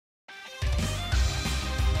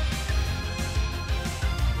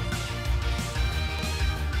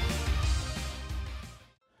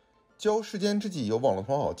交世间知己，有网络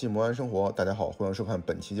同好，进摩安生活。大家好，欢迎收看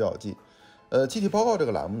本期交友记。机体报告这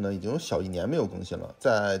个栏目呢，已经有小1年没有更新了。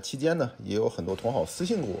在期间呢，也有很多同好私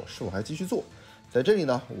信过我，是否还继续做。在这里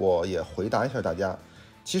呢，我也回答一下大家。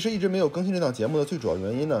其实一直没有更新这档节目的最主要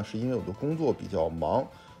原因呢，是因为我的工作比较忙。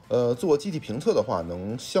做机体评测的话，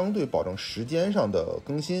能相对保证时间上的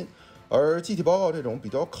更新。而机体报告这种比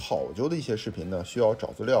较考究的一些视频呢，需要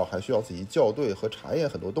找资料，还需要自己校对和查验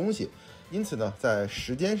很多东西，因此呢，在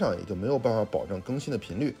时间上也就没有办法保证更新的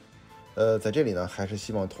频率。在这里呢，还是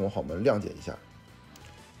希望同好们谅解一下。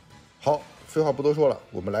好，废话不多说了，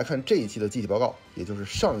我们来看这一期的机体报告，也就是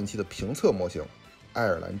上一期的评测模型——爱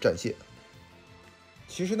尔兰战蟹。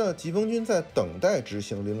其实呢，疾风军在等待执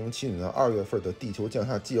行007年2月份的地球降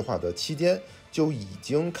下计划的期间，就已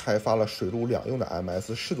经开发了水陆两用的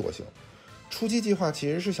MS 试作型。初期计划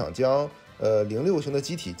其实是想将06型的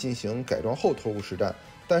机体进行改装后投入实战，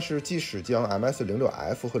但是即使将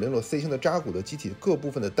MS06F 和06C 型的扎古的机体各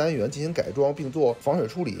部分的单元进行改装，并做防水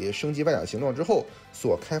处理、升级外甲形状之后，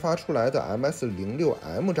所开发出来的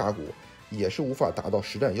MS06M 扎古也是无法达到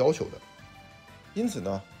实战要求的。因此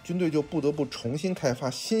呢，军队就不得不重新开发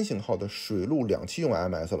新型号的水陆两栖用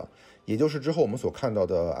MS 了，也就是之后我们所看到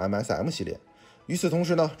的 MSM 系列。与此同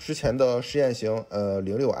时呢，之前的实验型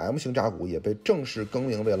06M 型扎古也被正式更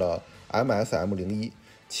名为了 MSM01，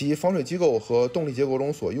 其防水机构和动力结构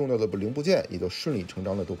中所用到的零部件也就顺理成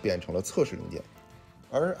章的都变成了测试零件。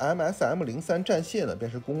而 MSM03 战蟹呢，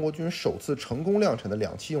便是公国军首次成功量产的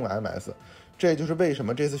两栖用 MS， 这也就是为什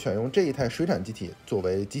么这次选用这一台水产机体作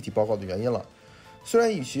为机体报告的原因了。虽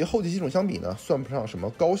然与其后继机种相比呢，算不上什么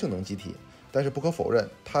高性能机体，但是不可否认，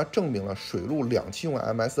它证明了水陆两栖用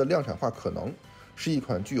MS 的量产化可能，是一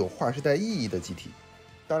款具有划时代意义的机体。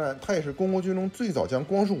当然，它也是公国军中最早将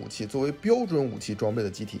光束武器作为标准武器装备的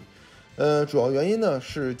机体。主要原因呢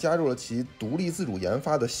是加入了其独立自主研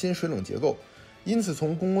发的新水冷结构。因此，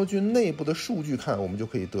从公国军内部的数据看，我们就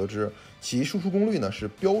可以得知，其输出功率呢是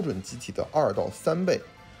标准机体的2到3倍。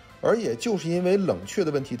而也就是因为冷却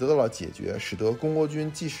的问题得到了解决，使得公国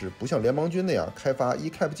军即使不像联邦军那样开发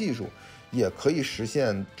ECAP 技术，也可以实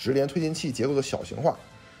现直连推进器结构的小型化。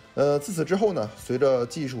自此之后呢，随着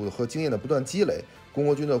技术和经验的不断积累，公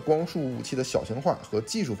国军的光束武器的小型化和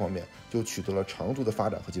技术方面就取得了长足的发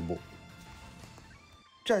展和进步。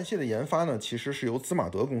战蟹的研发呢，其实是由兹马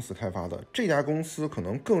德公司开发的。这家公司可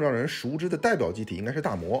能更让人熟知的代表机体应该是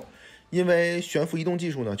大魔，因为悬浮移动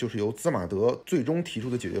技术呢，就是由兹马德最终提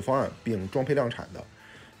出的解决方案，并装配量产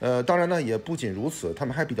的。当然呢，也不仅如此，他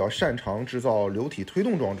们还比较擅长制造流体推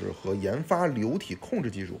动装置和研发流体控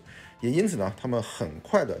制技术，也因此呢，他们很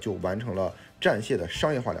快的就完成了战蟹的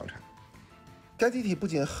商业化量产。该机体不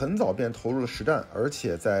仅很早便投入了实战，而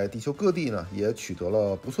且在地球各地呢也取得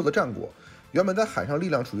了不错的战果。原本在海上力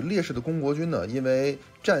量处于劣势的公国军呢，因为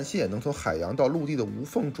战蟹能从海洋到陆地的无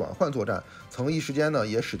缝转换作战，曾一时间呢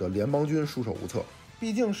也使得联邦军束手无策。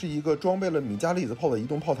毕竟是一个装备了米加粒子炮的移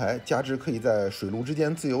动炮台，加之可以在水陆之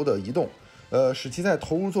间自由的移动，使其在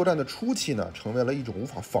投入作战的初期呢，成为了一种无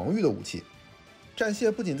法防御的武器。战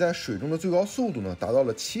蟹不仅在水中的最高速度呢达到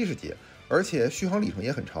了70节，而且续航里程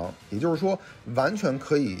也很长，也就是说，完全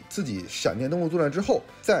可以自己闪电登陆作战之后，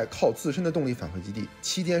再靠自身的动力返回基地，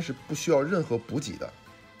期间是不需要任何补给的。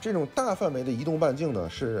这种大范围的移动半径呢，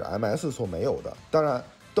是 MS 所没有的。当然，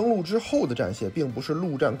登陆之后的战蟹并不是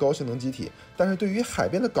陆战高性能机体，但是对于海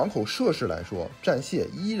边的港口设施来说，战蟹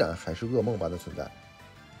依然还是噩梦般的存在。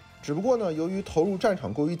只不过呢，由于投入战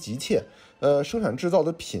场过于急切，生产制造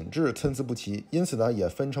的品质参差不齐，因此呢，也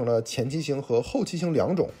分成了前期型和后期型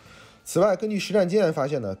两种。此外，根据实战经验发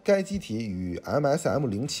现呢，该机体与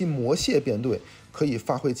MSM07 魔蟹编队可以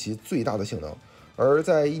发挥其最大的性能。而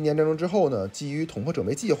在1年战争之后呢，基于统合者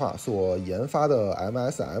媒计划所研发的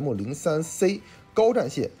MSM03C 高战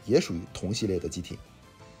蟹也属于同系列的机体。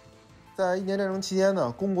在1年战争期间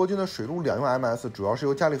呢，公国军的水陆两用 MS 主要是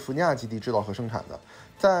由加利福尼亚基地制造和生产的，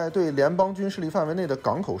在对联邦军势力范围内的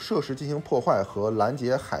港口设施进行破坏和拦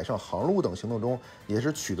截海上航路等行动中，也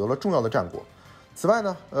是取得了重要的战果。此外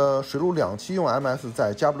呢，水陆两栖用 MS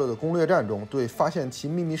在加布勒的攻略战中，对发现其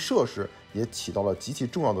秘密设施也起到了极其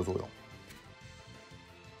重要的作用。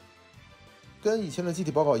跟以前的机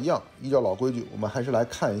体报告一样，依照老规矩，我们还是来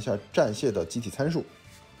看一下战蟹的机体参数。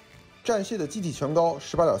战蟹的机体全高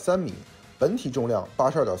 18.3 米，本体重量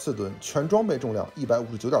 82.4 吨，全装备重量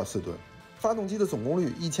 159.4 吨。发动机的总功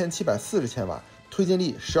率1740千瓦，推进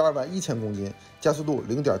力121000公斤，加速度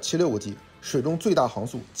 0.76 个 G， 水中最大航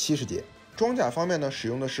速70节。装甲方面呢，使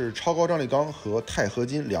用的是超高张力钢和钛合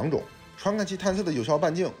金两种，传感器探测的有效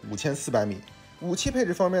半径5400米。武器配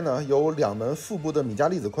置方面呢，有2门腹部的米加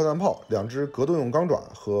粒子扩散炮，2支格斗用钢爪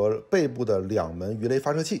和背部的2门鱼雷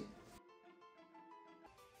发射器。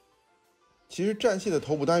其实战蟹的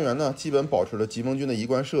头部单元呢，基本保持了疾风军的一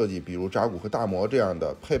贯设计，比如扎古和大魔这样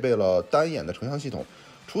的，配备了单眼的成像系统。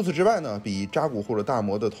除此之外呢，比扎古或者大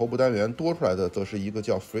魔的头部单元多出来的，则是一个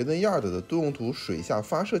叫 Frozen Yard 的多用途水下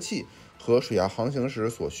发射器和水下航行时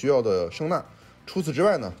所需要的声呐。除此之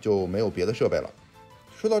外呢，就没有别的设备了。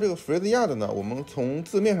说到这个 Frozen Yard 呢，我们从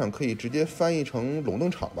字面上可以直接翻译成垄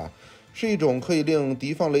断场吧，是一种可以令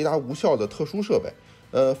敌方雷达无效的特殊设备。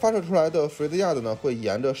发射出来的 Frozen Yard 呢，会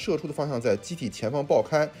沿着射出的方向在机体前方爆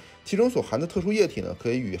开，其中所含的特殊液体呢，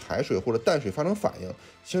可以与海水或者淡水发生反应，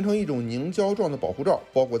形成一种凝胶状的保护罩，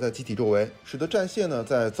包裹在机体周围，使得战蟹呢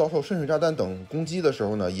在遭受深水炸弹等攻击的时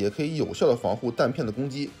候呢，也可以有效的防护弹片的攻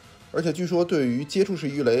击。而且据说对于接触式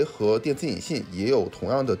鱼雷和电磁引信也有同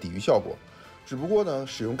样的抵御效果。只不过呢，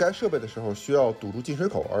使用该设备的时候需要堵住进水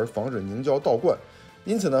口，而防止凝胶倒灌，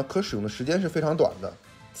因此呢，可使用的时间是非常短的。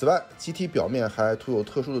此外，机体表面还涂有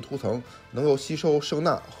特殊的涂层，能够吸收声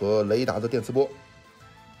呐和雷达的电磁波。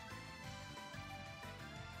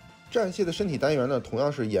战蟹的身体单元呢，同样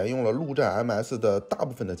是沿用了陆战 MS 的大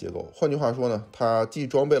部分的结构。换句话说呢，它既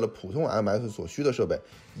装备了普通 MS 所需的设备，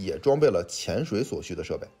也装备了潜水所需的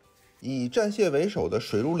设备。以战蟹为首的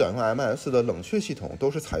水陆两用 MS 的冷却系统都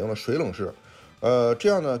是采用了水冷式。这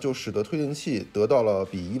样呢，就使得推进器得到了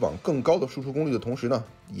比以往更高的输出功率的同时呢，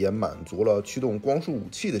也满足了驱动光束武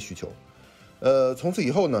器的需求。从此以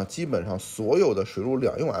后呢，基本上所有的水陆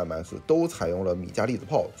两用 MS 都采用了米加粒子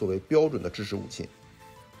炮作为标准的制式武器。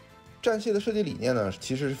战蟹的设计理念呢，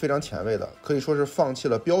其实是非常前卫的，可以说是放弃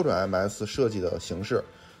了标准 MS 设计的形式。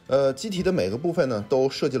机体的每个部分呢，都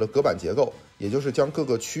设计了隔板结构，也就是将各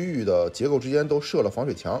个区域的结构之间都设了防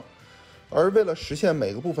水墙。而为了实现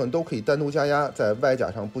每个部分都可以单独加压，在外甲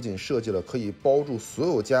上不仅设计了可以包住所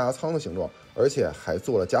有加压舱的形状，而且还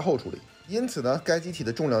做了加厚处理。因此呢，该机体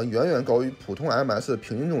的重量远远高于普通 MS 的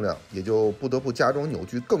平均重量，也就不得不加装扭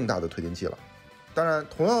矩更大的推进器了。当然，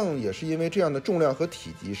同样也是因为这样的重量和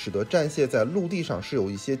体积，使得战蟹在陆地上是有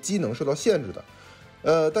一些机能受到限制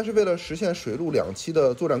的。但是为了实现水陆两栖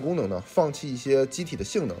的作战功能呢，放弃一些机体的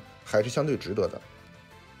性能还是相对值得的。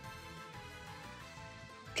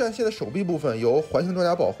战蟹的手臂部分由环形装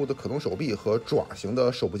甲保护的可动手臂和爪形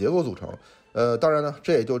的手部结构组成。当然呢，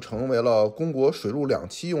这也就成为了公国水陆两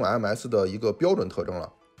栖用 MS 的一个标准特征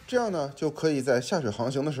了。这样呢，就可以在下水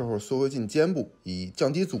航行的时候缩回进肩部，以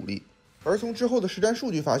降低阻力。而从之后的实战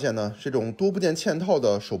数据发现呢，这种多部件嵌套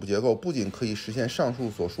的手部结构不仅可以实现上述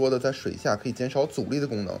所说的在水下可以减少阻力的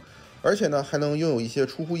功能，而且呢，还能拥有一些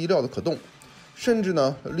出乎意料的可动。甚至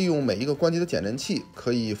呢，利用每一个关节的减震器，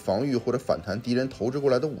可以防御或者反弹敌人投掷过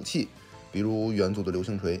来的武器，比如元祖的流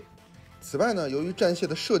星锤。此外呢，由于战蟹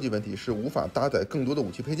的设计问题是无法搭载更多的武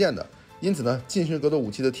器配件的，因此呢，近身格斗武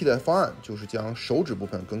器的替代方案就是将手指部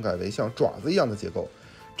分更改为像爪子一样的结构。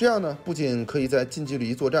这样呢，不仅可以在近距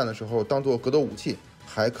离作战的时候当做格斗武器，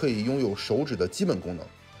还可以拥有手指的基本功能。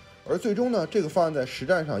而最终呢，这个方案在实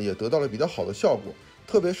战上也得到了比较好的效果。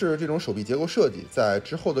特别是这种手臂结构设计，在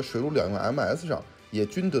之后的水陆两用 MS 上也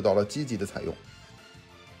均得到了积极的采用。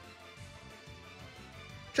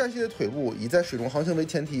战蟹的腿部以在水中航行为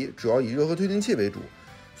前提，主要以热核推进器为主，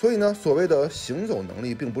所以呢，所谓的行走能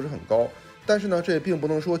力并不是很高。但是呢，这也并不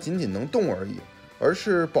能说仅仅能动而已，而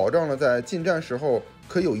是保障了在近战时候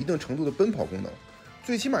可以有一定程度的奔跑功能。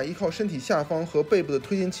最起码依靠身体下方和背部的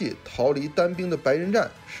推进器逃离单兵的白刃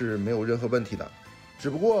战是没有任何问题的。只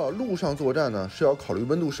不过陆上作战呢，是要考虑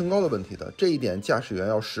温度升高的问题的，这一点驾驶员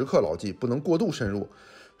要时刻牢记，不能过度深入，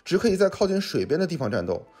只可以在靠近水边的地方战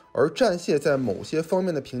斗。而战蟹在某些方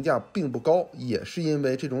面的评价并不高，也是因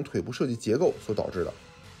为这种腿部设计结构所导致的。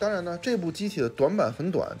当然呢，这部机体的短板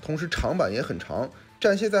很短，同时长板也很长。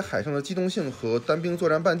战蟹在海上的机动性和单兵作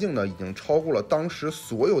战半径呢，已经超过了当时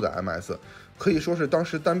所有的 MS， 可以说是当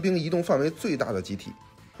时单兵移动范围最大的机体。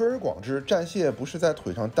推而广之，战蟹不是在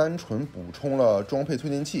腿上单纯补充了装配推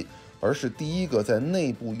进器，而是第一个在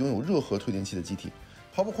内部拥有热核推进器的机体。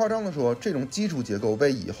毫不夸张地说，这种基础结构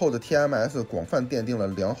为以后的 TMS 广泛奠定了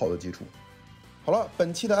良好的基础。好了，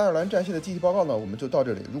本期的爱尔兰战蟹的机体报告呢，我们就到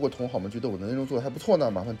这里。如果同好们觉得我的内容做得还不错呢，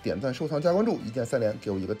麻烦点赞、收藏、加关注，一键3连，给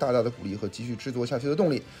我一个大大的鼓励和继续制作下去的动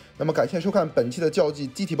力。那么感谢收看本期的教技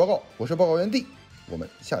机体报告，我是报告员 D，我们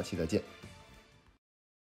下期再见。